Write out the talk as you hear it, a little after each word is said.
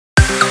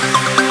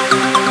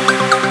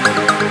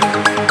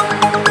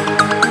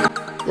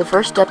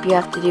first step you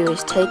have to do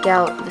is take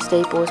out the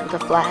staples with a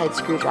flathead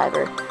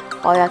screwdriver.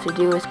 All you have to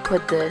do is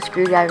put the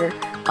screwdriver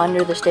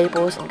under the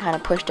staples and kind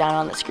of push down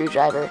on the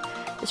screwdriver.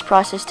 This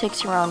process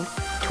takes around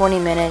 20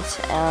 minutes,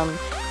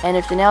 and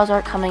if the nails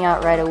aren't coming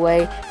out right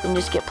away, then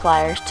just get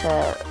pliers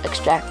to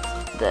extract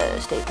the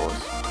staples.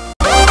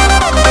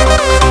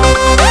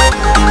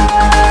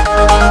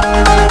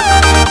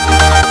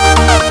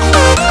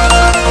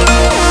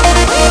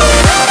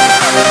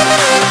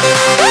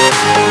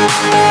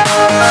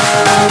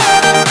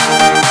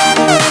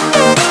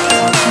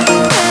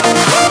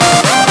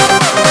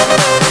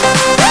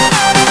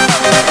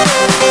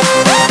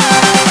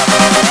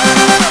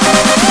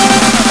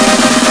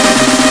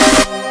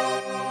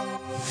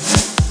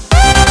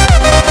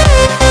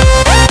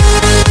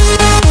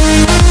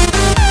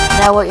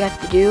 Now what you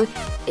have to do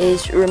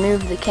is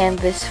remove the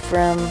canvas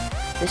from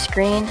the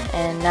screen,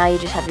 and now you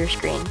just have your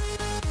screen.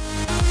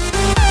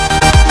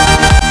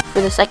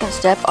 For the second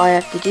step, all you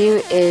have to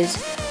do is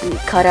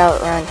cut out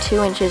around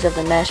 2 inches of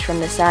the mesh from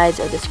the sides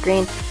of the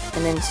screen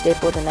and then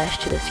staple the mesh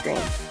to the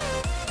screen.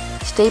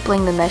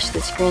 Stapling the mesh to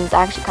the screen is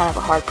actually kind of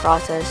a hard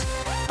process.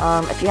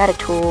 If you had a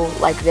tool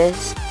like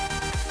this,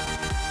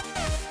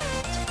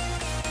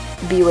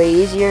 it'd be way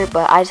easier,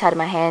 but I just had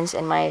my hands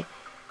and my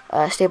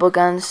staple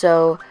gun,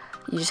 so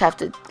you just have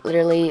to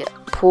literally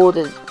pull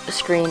the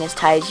screen as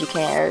tight as you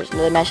can, or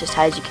the mesh as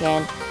tight as you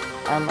can,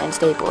 and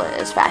staple it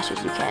as fast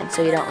as you can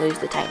so you don't lose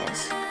the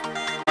tightness.